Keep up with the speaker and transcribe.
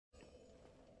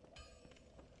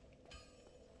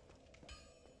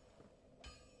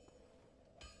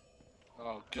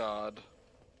Oh God.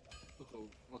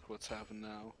 Look what's happened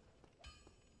now.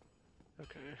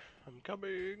 Okay, I'm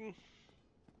coming.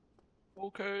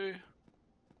 Okay.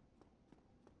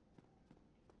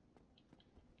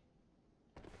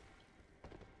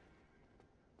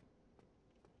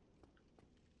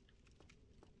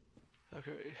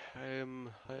 Okay, I am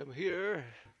here,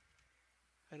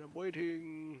 and I'm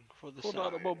waiting for the Hold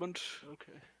on a sign. moment.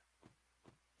 Okay.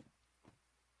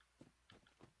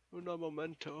 Una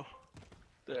momento.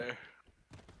 There.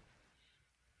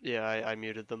 Yeah, I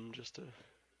muted them just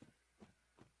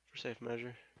for safe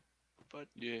measure. But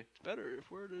Yeah. it's better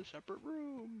if we're in a separate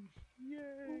room.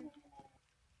 Yay!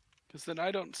 Because then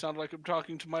I don't sound like I'm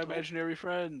talking to my imaginary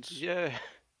friends. Yeah.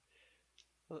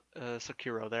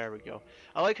 Sakiro, there we go.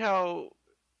 I like how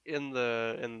in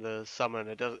the summon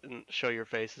it doesn't show your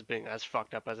face as being as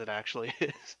fucked up as it actually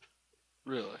is.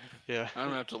 Really? Yeah. I'm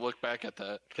gonna have to look back at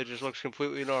that. It just looks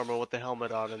completely normal with the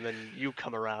helmet on, and then you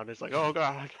come around. It's like, oh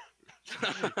god,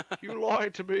 you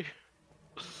lied to me.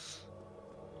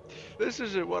 This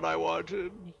isn't what I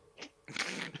wanted.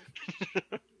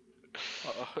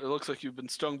 It looks like you've been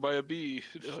stung by a bee.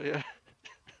 Oh yeah.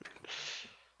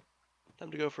 Time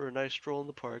to go for a nice stroll in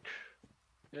the park.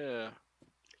 Yeah.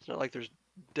 It's not like there's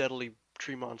deadly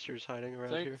tree monsters hiding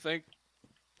around here. Thank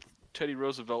Teddy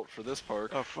Roosevelt for this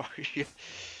park. Oh fuck yeah.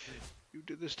 You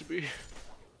did this to me.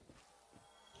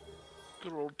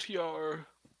 Good old TR.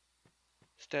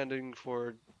 Standing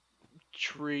for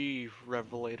tree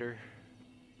revelator.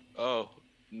 Oh,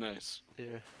 nice.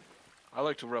 Yeah. I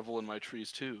like to revel in my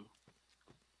trees too.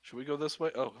 Should we go this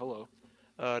way? Oh, hello.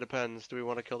 Depends. Do we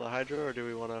want to kill the Hydra or do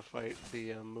we want to fight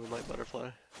the Moonlight Butterfly?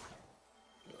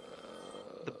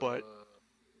 The butt.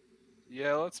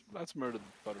 Yeah, let's murder the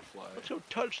butterfly. Let's go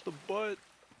touch the butt.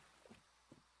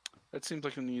 That seems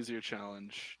like an easier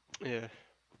challenge. Yeah.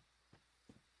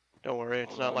 Don't worry,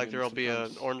 it's Although, not I like mean, there'll be an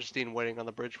sometimes- Ornstein waiting on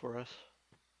the bridge for us.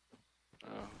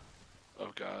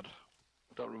 Oh God.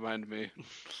 Don't remind me.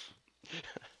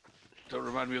 Don't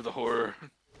remind me of the horror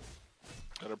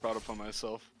that I brought upon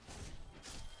myself.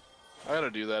 I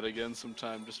gotta do that again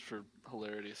sometime just for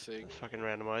hilarity's sake. The fucking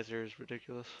randomizer is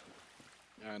ridiculous.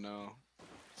 I know.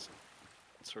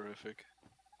 It's horrific.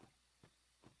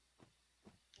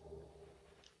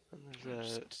 And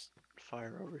there's a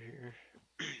fire over here.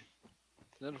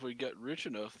 Then if we get rich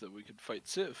enough that we could fight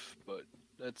Sif, but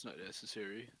that's not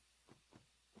necessary.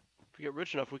 If we get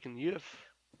rich enough, we can yiff.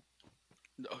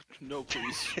 No,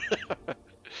 please.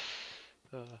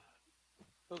 Oh,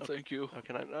 thank you. How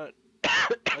can I not?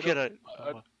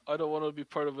 I don't want to be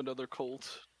part of another cult.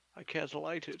 I can't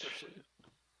light it. Especially.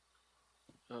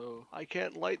 Oh. I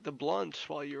can't light the blunt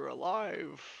while you're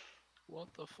alive. What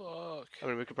the fuck? I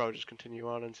mean, we could probably just continue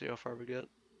on and see how far we get.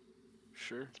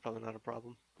 Sure. It's probably not a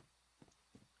problem.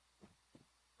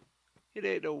 It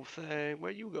ain't no thing.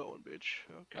 Where you going, bitch?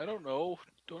 Okay. I don't know.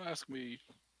 Don't ask me.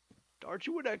 Aren't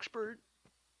you an expert?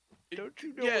 Don't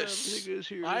you know Yes, what everything is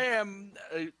here? I am.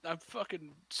 I'm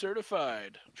fucking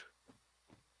certified.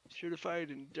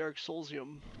 Certified in Dark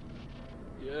Soulsium.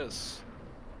 Yes.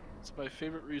 It's my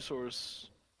favorite resource.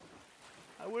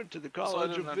 I went to the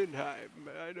College of not- Vinheim.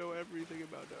 I know everything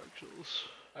about Dark Souls.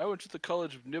 I went to the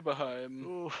College of Nibelheim.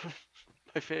 Oh,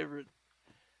 my favorite.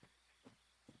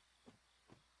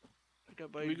 I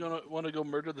got my. We gonna want to go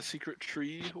murder the secret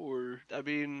tree or I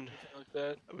mean, something like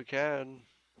that, we can.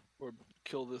 or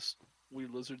kill this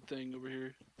weird lizard thing over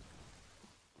here.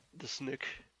 The Snick.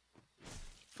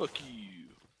 Fuck you.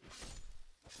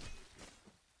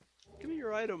 Give me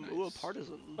your item. Nice. Ooh, a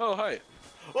partisan. Oh, hi.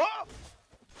 Oh!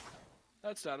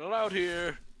 That's not allowed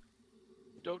here.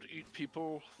 Don't eat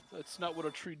people. That's not what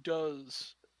a tree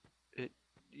does. It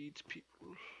eats people.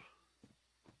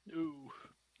 No.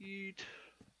 Eat.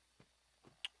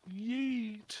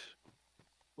 Yeet.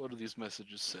 What do these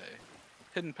messages say?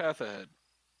 Hidden path ahead.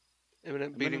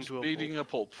 Imminent beating to a beating pulp.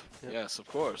 a pulp. Yep. Yes, of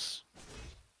course.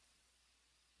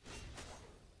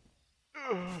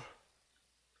 Ugh.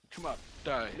 Come on,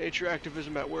 die. Nature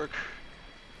activism at work.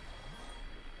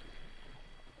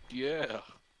 Yeah.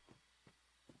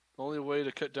 The only way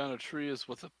to cut down a tree is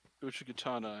with a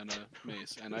Uchigatana and a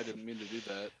mace, and I didn't mean to do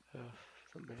that.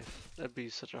 That'd be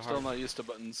such a hard. Still not used to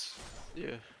buttons.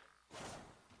 Yeah.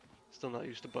 Still not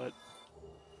used to butt.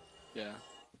 Yeah.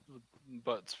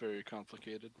 Butt's very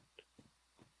complicated.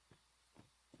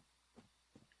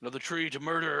 Another tree to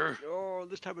murder! Oh,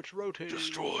 this time it's rotating.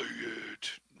 Destroy it!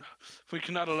 We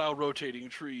cannot allow rotating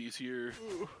trees here.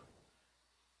 Ooh.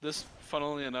 This,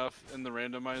 funnily enough, in the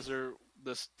randomizer,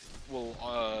 this will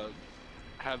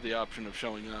have the option of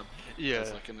showing up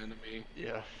as like an enemy.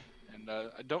 Yeah. And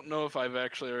I don't know if I've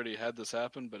actually already had this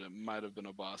happen, but it might have been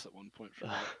a boss at one point for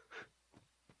me.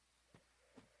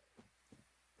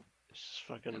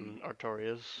 fucking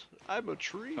Artorias. I'm a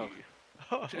tree.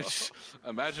 Oh.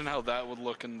 Imagine how that would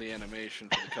look in the animation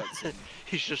for the cutscene.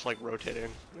 He's just like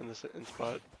rotating in the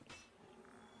spot.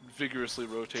 Vigorously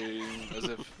rotating as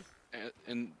if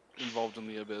involved in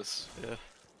the abyss. Yeah.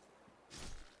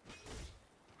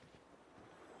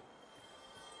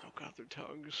 Oh god, their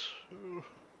tongues. Ooh.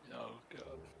 Oh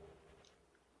god.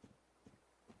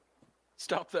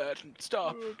 Stop that!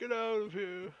 Stop! Oh, get out of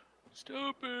here!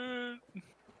 Stop it!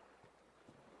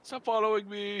 Stop following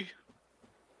me!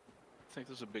 I think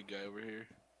there's a big guy over here.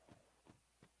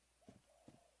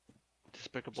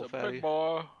 Despicable It's a fatty. big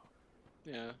boy.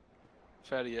 Yeah.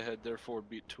 Fatty ahead, therefore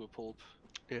beat to a pulp.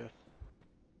 Yeah.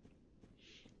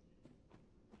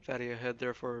 Fatty ahead,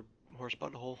 therefore horse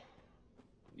butthole.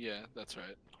 Yeah, that's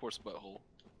right. Horse butthole.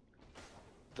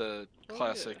 The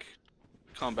classic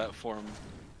combat form.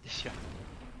 Yeah.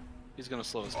 He's gonna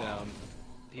slow us down.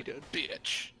 He did.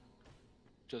 Bitch!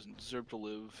 Doesn't deserve to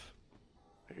live.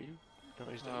 Are you? No,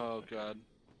 he's dead. Oh god.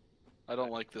 I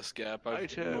don't like this gap.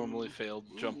 I've normally failed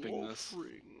jumping this.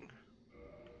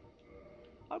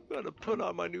 I'm gonna put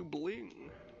on my new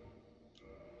bling.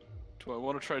 Do I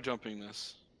want to try jumping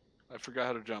this? I forgot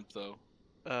how to jump though.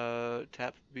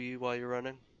 Tap B while you're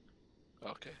running.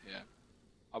 Okay, yeah.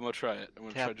 I'm gonna try it. I'm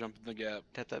gonna try jumping the gap.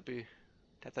 Tap that B.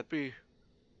 Tap that B.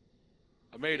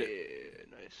 I made it.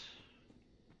 Yeah, nice.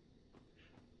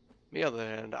 Me on the other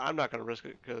hand, I'm not gonna risk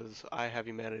it because I have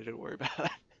humanity to worry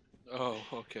about. Oh,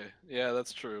 okay. Yeah,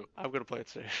 that's true. I'm gonna play it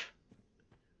safe.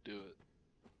 Do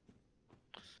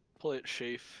it. Play it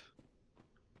safe.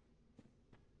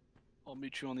 I'll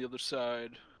meet you on the other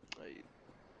side.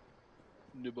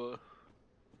 Nibba.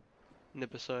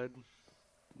 Nibicide.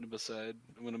 Nibicide.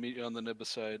 I'm gonna meet you on the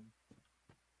Nibicide.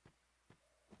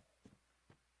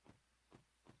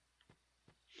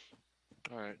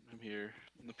 Alright, I'm here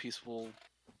in the peaceful,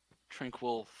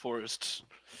 tranquil forest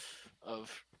of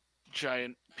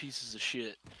giant pieces of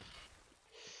shit.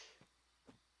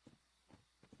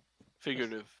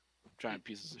 Figurative giant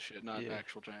pieces of shit, not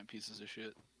actual giant pieces of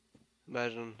shit.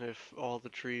 Imagine if all the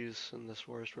trees in this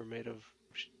forest were made of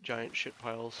giant shit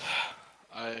piles.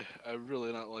 I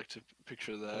really not like to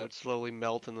picture that. It would slowly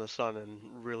melt in the sun and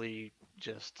really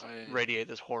just radiate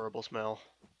this horrible smell.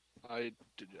 I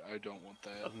don't want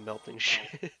that. Of melting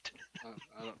shit.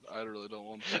 I really don't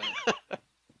want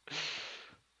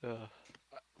that.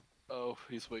 Oh,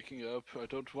 he's waking up. I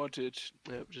don't want it.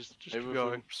 Yep, just keep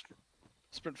going.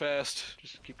 Sprint fast.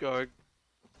 Just keep going.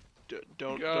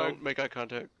 Don't make eye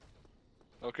contact.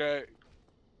 Okay.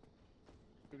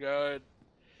 We're good.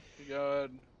 We're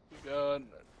good.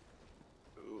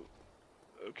 Ooh.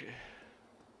 Okay.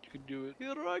 You can do it.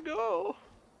 Here I go.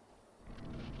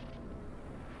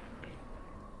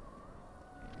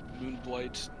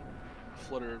 Moonblight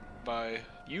flutter by.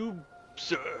 You,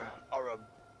 sir, are a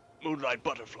moonlight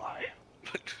butterfly.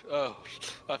 Oh,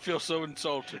 I feel so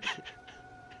insulted.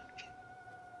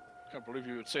 Can't believe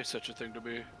you would say such a thing to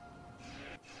me.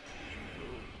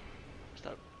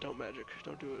 Stop. Don't magic.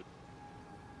 Don't do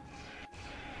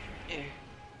it.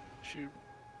 Shoot.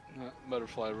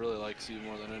 Butterfly really likes you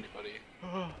more than anybody.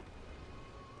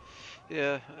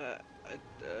 Yeah,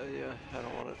 yeah, I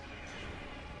don't want it.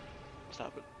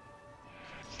 Stop it.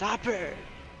 Stop it!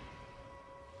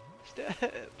 Stop!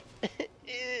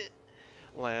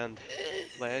 Land.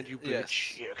 Land, you bitch.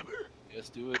 Yes. Yeah, come here. Yes,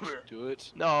 do it. Do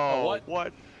it. No, oh,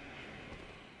 what?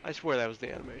 I swear that was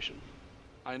the animation.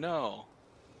 I know.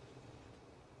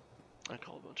 I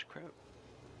call a bunch of crap.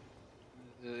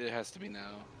 It has to be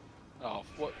now. Oh,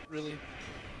 what? Really?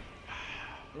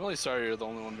 I'm really sorry you're the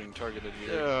only one being targeted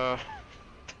here. Yeah.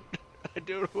 I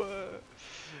don't know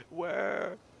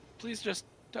where. Please just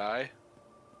die.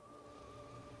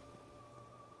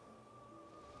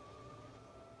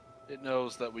 It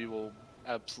knows that we will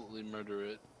absolutely murder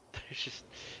it. It's just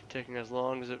taking as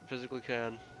long as it physically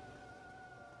can.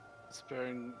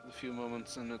 Sparing the few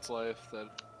moments in its life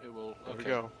that it will. There we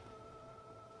go.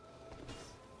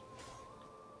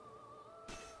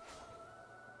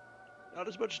 Not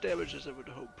as much damage as I would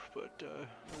hope, but oh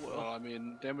well. Well, I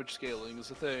mean, damage scaling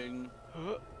is a thing.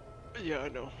 Yeah, I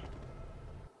know.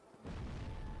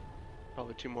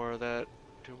 Probably two more of that,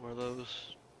 two more of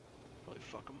those. Probably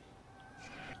fuck them.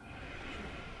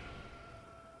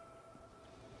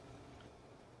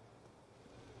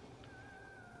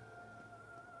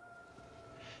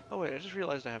 Oh wait, I just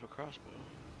realized I have a crossbow.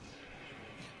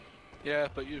 Yeah,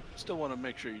 but you still want to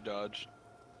make sure you dodge.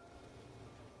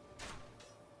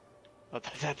 Oh,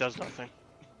 that does nothing.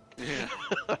 Yeah.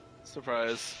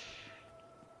 Surprise.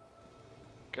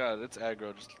 God, it's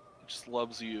aggro. Just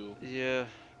loves you. Yeah,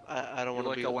 I don't want to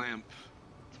You're be like a lamp.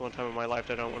 It's one time in my life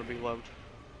that I don't want to be loved.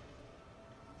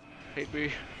 Hate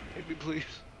me, please.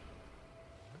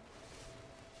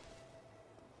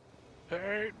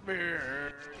 Hate me.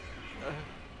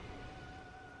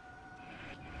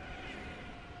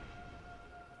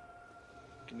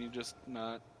 Can you just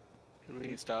not? Can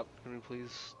you stop? Can we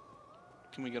please?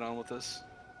 Can we get on with this?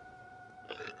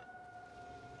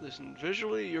 Listen,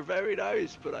 visually you're very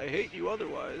nice, but I hate you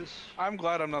otherwise. I'm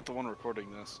glad I'm not the one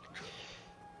recording this.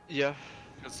 Yeah.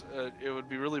 Because it would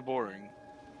be really boring.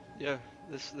 Yeah.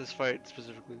 This fight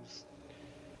specifically is.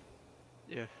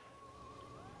 Yeah.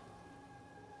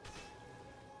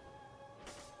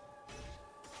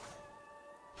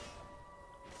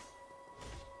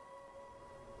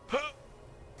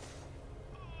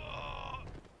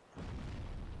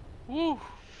 Woo!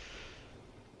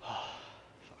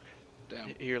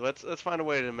 Damn. Here, let's find a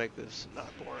way to make this not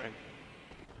boring.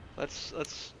 Let's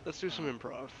do some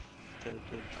improv to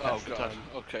pass the time.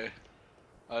 Okay.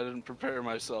 I didn't prepare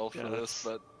myself for this,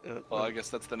 but well, I guess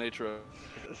that's the nature of.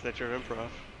 That's the nature of improv.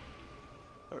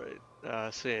 All right.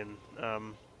 Scene.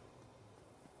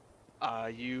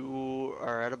 You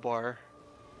are at a bar,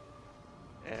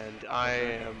 and I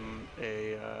am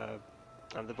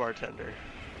I'm the bartender.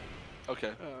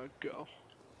 Okay. Go.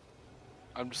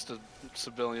 I'm just a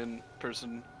civilian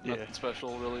person, nothing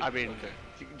special, really. I mean, okay.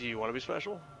 Do you want to be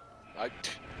special? I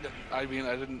mean,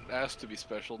 I didn't ask to be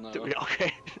special, no.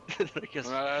 Okay. I guess,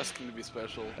 I'm not asking to be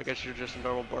special. I guess you're just a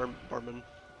normal barman.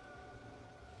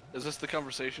 Is this the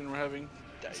conversation we're having?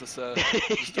 Is this,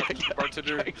 just talking to the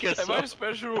bartender? I guess Am so. I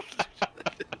special?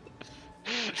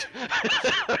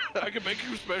 I can make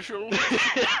you special?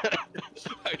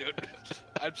 I don't.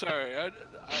 I'm sorry.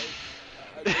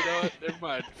 You know what? Never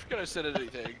mind. Forget I said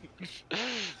anything.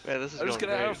 Man, this is I'm just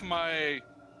gonna great.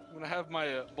 have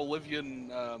my Bolivian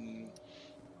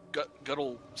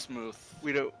guttle smooth.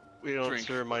 We don't drink,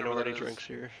 serve minority drinks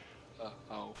here.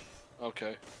 Oh,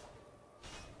 okay.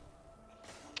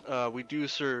 We do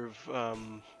serve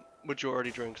majority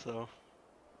drinks though.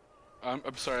 I'm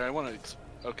sorry. I want to.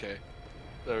 Okay,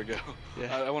 there we go.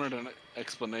 Yeah. I wanted an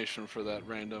explanation for that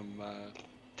random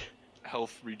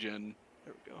health regen.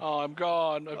 There we go. Oh, I'm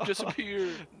gone. I've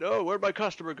disappeared. No, where'd my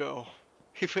customer go?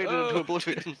 He faded into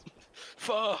oblivion.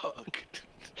 Fuck.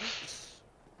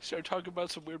 Start talking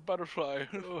about some weird butterfly.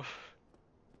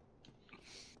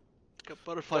 Got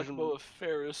butterflies in boa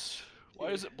Ferris.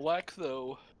 Why is it black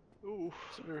though? Ooh.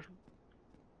 Is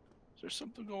there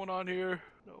something going on here?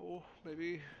 No,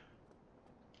 maybe.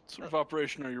 What sort of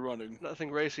operation are you running? Nothing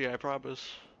racy, I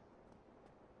promise.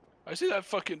 I see that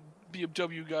fucking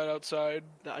BMW guy outside.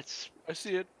 No, it's. I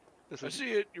see it. Listen, I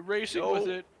see it. You're racing no, with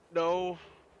it. No.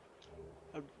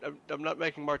 I'm not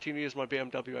making martinis in my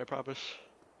BMW, I promise.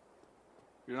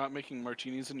 You're not making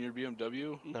martinis in your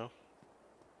BMW? No.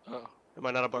 Oh. Am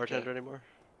I not a bartender anymore?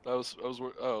 I didn't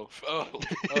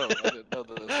know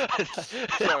this.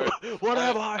 Sorry. What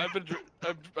am I? I've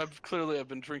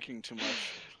been drinking too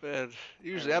much. Man,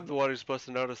 usually I'm the one who's supposed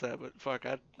to notice that, but fuck,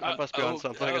 I must be on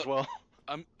something as well.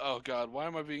 Oh god, why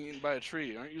am I being eaten by a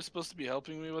tree? Aren't you supposed to be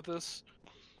helping me with this?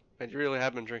 Man, you really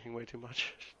have been drinking way too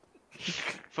much.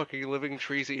 Fucking living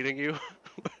trees eating you.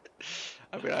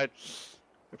 I mean, I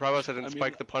promise I didn't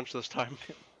spike the punch this time.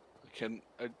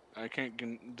 I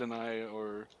can't deny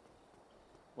or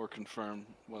confirm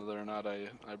whether or not I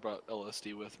brought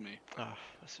LSD with me. Ah,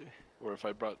 I see. Or if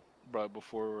I brought it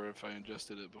before, or if I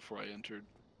ingested it before I entered.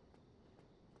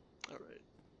 All right.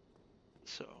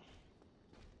 So.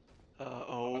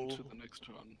 On to the next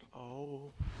one.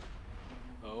 Oh.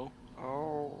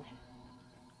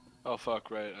 Oh fuck!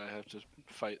 Right, I have to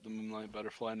fight the moonlight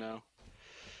butterfly now.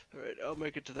 All right, I'll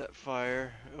make it to that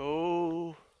fire.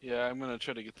 Oh. Yeah, I'm gonna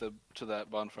try to get to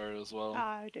that bonfire as well.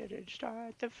 I didn't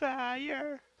start the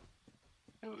fire.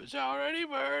 It was already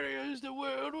burning as the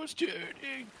world was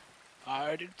turning.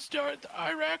 I didn't start the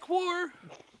Iraq War.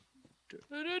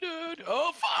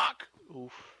 Oh fuck!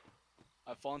 Oof.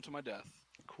 I've fallen to my death.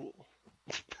 Cool.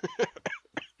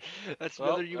 That's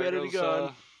another humanity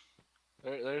gone.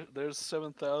 There's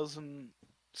 7,000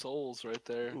 souls right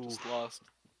there. Oof. Just lost.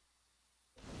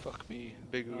 Fuck me.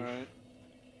 Big oof. Alright.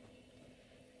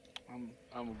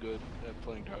 I'm good at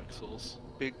playing Dark Souls.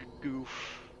 Big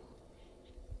goof.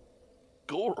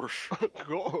 Gosh.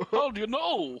 How do you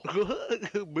know?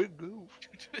 Big goof.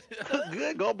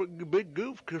 Big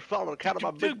goof could fall on account of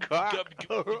my big cock.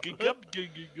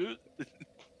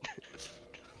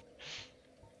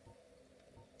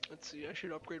 Let's see, I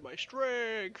should upgrade my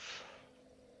strength.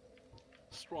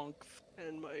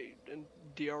 And my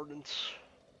endurance.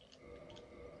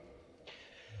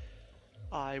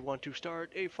 I want to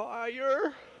start a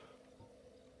fire.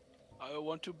 I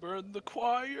want to burn the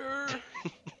choir.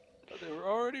 were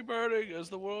already burning as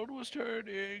the world was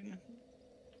turning.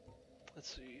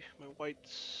 Let's see. My white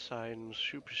sign's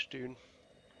super stewed.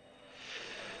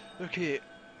 Okay,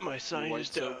 my sign is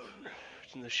down.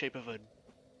 It's in the shape of a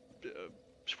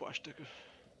swastika.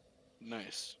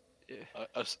 Nice. Yeah.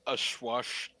 A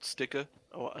swash sticker.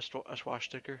 Oh, a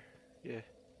swastika. Yeah.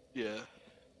 Yeah.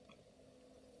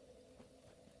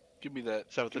 Give me that.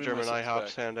 Is that what the German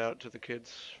IHOPs hand out to the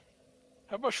kids?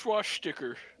 How about swash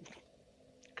sticker?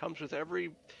 Comes with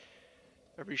every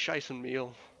Scheisse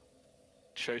meal.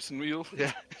 Scheisse meal?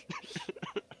 Yeah.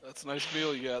 That's a nice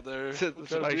meal you got there. It's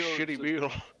a nice shitty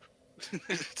meal.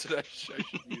 It's a nice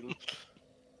Scheisse meal.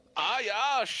 Ah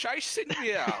ja, Scheisse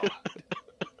meal.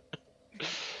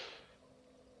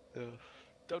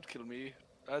 Don't kill me.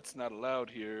 That's not allowed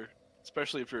here,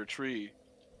 especially if you're a tree.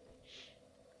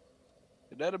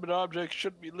 Inanimate objects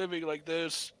shouldn't be living like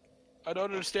this. I don't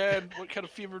understand. What kind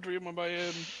of fever dream am I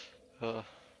in?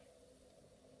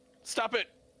 Stop it!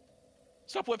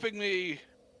 Stop whipping me!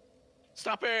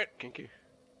 Stop it! Kinky.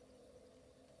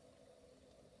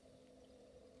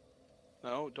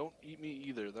 No, don't eat me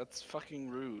either. That's fucking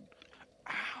rude.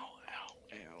 Ow, ow,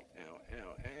 ow, ow,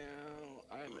 ow, ow.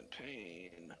 I'm in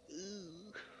pain.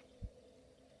 Ooh.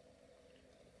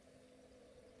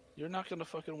 You're not gonna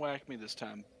fucking whack me this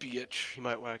time, bitch. He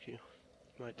might whack you.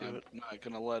 He might do it. I'm not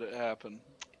gonna let it happen.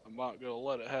 I'm not gonna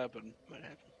let it happen. Might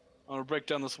happen. I'm gonna break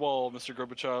down this wall, Mr.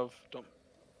 Gorbachev.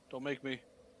 Don't make me.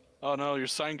 Oh no, your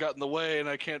sign got in the way and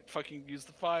I can't fucking use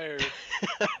the fire.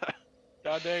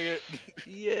 God dang it.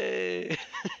 Yay.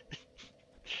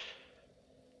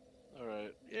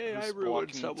 Alright. Yay, I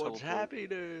ruined someone's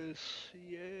happiness.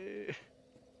 Yay.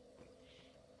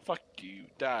 Fuck you.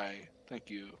 Die. Thank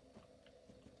you.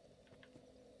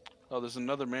 Oh, there's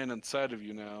another man inside of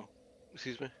you now.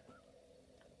 Excuse me?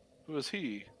 Who is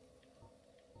he?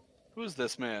 Who is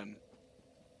this man?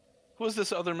 Who is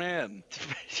this other man?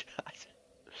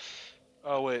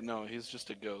 Oh wait, no, he's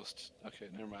just a ghost. Okay,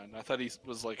 never mind. I thought he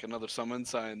was like another summon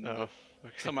sign. Oh,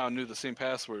 okay. Somehow knew the same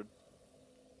password.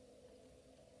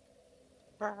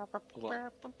 Hold on.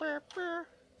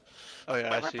 Oh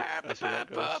yeah, I see that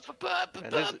ghost.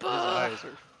 And his eyes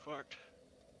are fucked.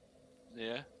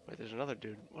 Yeah? Wait, there's another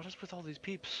dude. What is with all these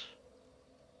peeps?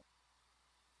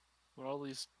 What are all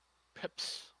these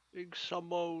pips? Big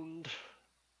summoned.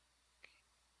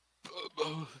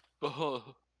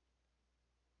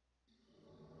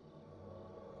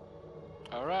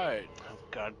 Alright. Oh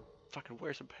god, fucking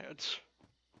wear some pants.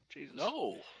 Jesus.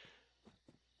 No!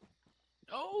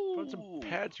 No! Put some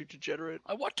pants, you degenerate.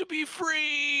 I want to be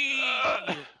free!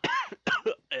 I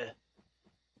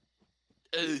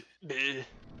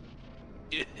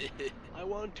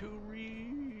want to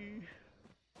read.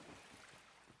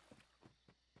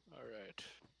 Alright.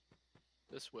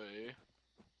 This way.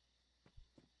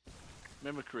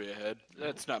 Mimicry ahead.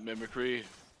 That's not mimicry.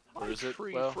 Or is it?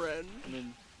 Tree Well, friend. I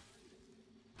mean,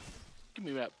 give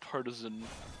me that partisan.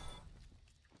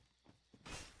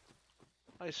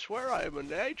 I swear I am a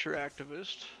nature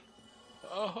activist.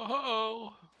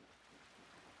 Oh,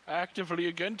 actively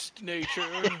against nature.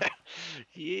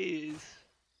 Yes.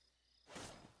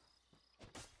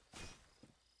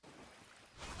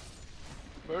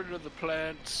 Murder the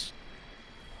plants.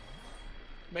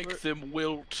 Make them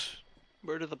wilt.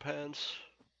 Murder the pants.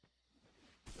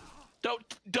 Don't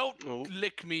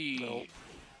lick me. No.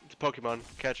 It's a Pokemon.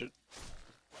 Catch it.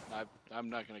 I'm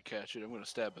not gonna catch it. I'm gonna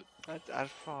stab it.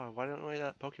 Why don't we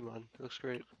that Pokemon? It looks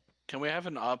great. Can we have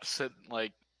an opposite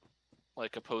like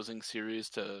opposing series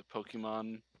to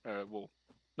Pokemon? Or well,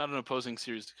 not an opposing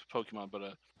series to Pokemon, but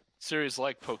a series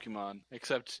like Pokemon,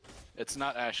 except it's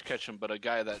not Ash Ketchum, but a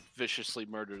guy that viciously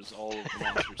murders all of the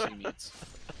monsters he meets.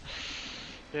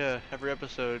 Yeah, every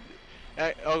episode.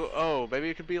 Maybe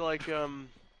it could be like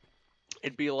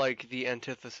it'd be like the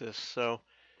antithesis. So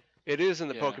it is in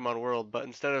the Pokemon world, but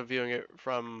instead of viewing it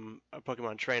from a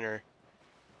Pokemon trainer,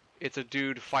 it's a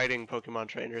dude fighting Pokemon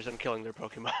trainers and killing their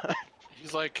Pokemon.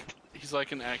 He's like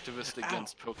an activist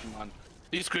against Pokemon.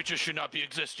 These creatures should not be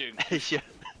existing. Yeah,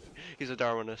 he's a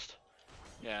Darwinist.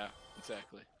 Yeah,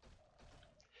 exactly.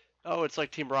 Oh, it's like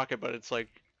Team Rocket, but it's like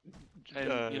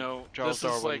and you know, Charles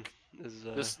Darwin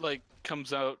this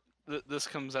comes out. This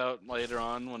comes out later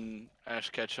on when Ash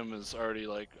Ketchum is already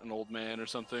like an old man or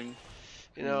something.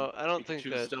 You know, I don't think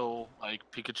Pikachu's that still like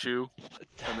Pikachu,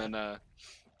 and then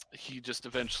he just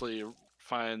eventually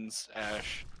finds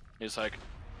Ash. He's like,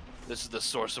 "This is the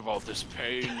source of all this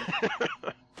pain."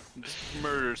 And just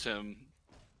murders him.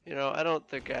 You know, I don't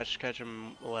think Ash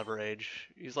Ketchum will ever age.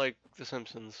 He's like The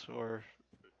Simpsons or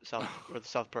the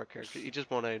South Park character. He just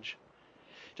won't age.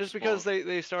 Just because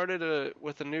they started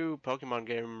with a new Pokemon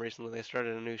game recently. They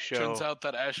started a new show. Turns out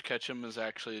that Ash Ketchum is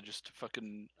actually just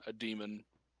fucking a demon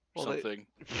or something.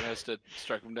 He has to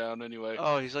strike him down anyway.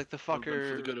 Oh, he's like the For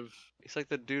fucker. the good of... He's like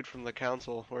the dude from the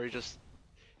council where he just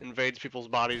invades people's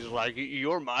bodies like,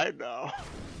 you're mine now.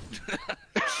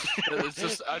 It's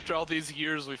just after all these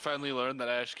years, we finally learned that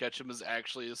Ash Ketchum is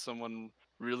actually someone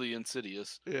really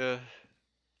insidious. Yeah.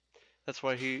 That's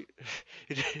why he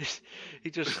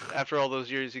just after all those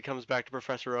years he comes back to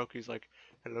Professor Oak. He's like,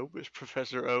 "Hello, Miss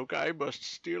Professor Oak. I must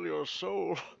steal your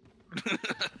soul."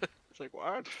 It's like,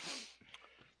 what?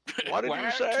 What did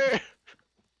you say?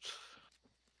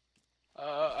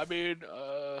 I mean,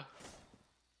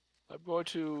 I'm going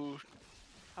to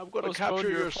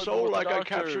capture your soul like I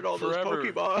captured all those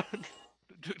Pokemon.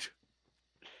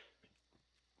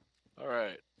 All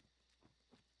right.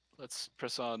 Let's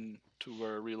press on to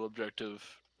our real objective.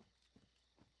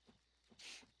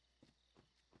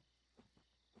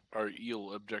 Our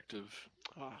eel objective.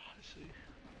 Ah, I see.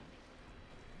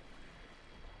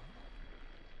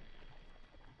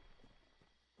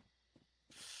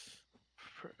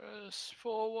 Press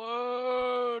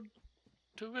forward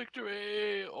to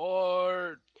victory,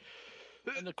 or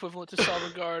an equivalent to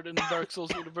Sovngarde in the Dark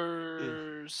Souls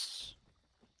universe.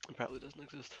 It probably doesn't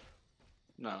exist.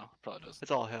 No, probably doesn't. It's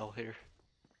all hell here.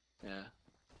 Yeah.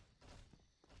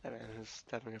 That man is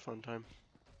having a fun time.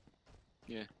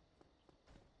 Yeah.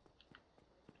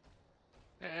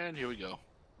 And here we go.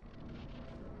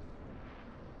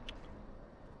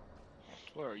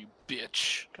 Where are you,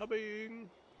 bitch? Coming.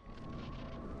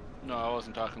 No, I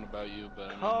wasn't talking about you,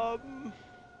 but Come.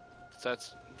 If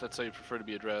that's how you prefer to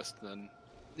be addressed, then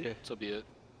yeah, so be it.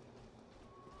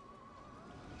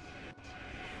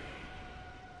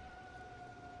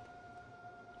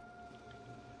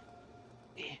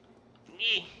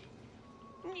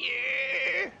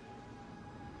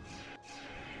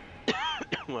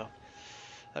 Well,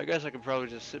 I guess I could probably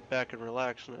just sit back and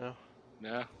relax now.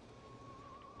 Yeah.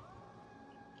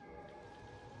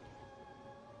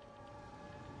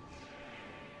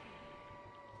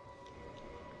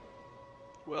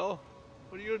 Well,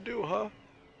 what are you gonna do, huh?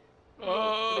 What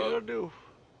are you gonna do?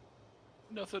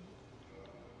 Nothing.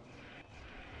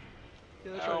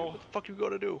 Yeah, that's right. What the fuck you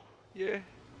gonna do? Yeah?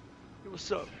 Hey,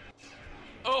 what's up?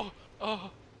 Oh!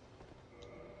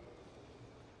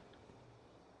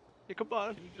 Yeah, come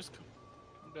on. Can you just come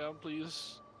down,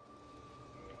 please?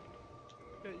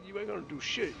 Yeah, you ain't gonna do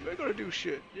shit. You ain't gonna do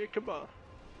shit. Yeah, come on.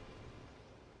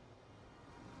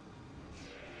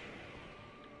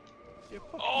 Yeah,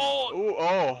 fuck you.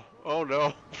 Oh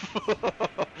no.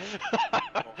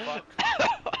 Oh, fuck.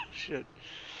 Shit.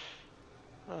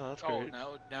 Oh, that's great.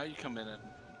 Now you come in and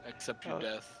accept your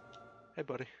death. Hey,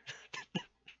 buddy.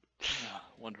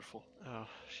 Wonderful. Oh,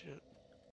 shit.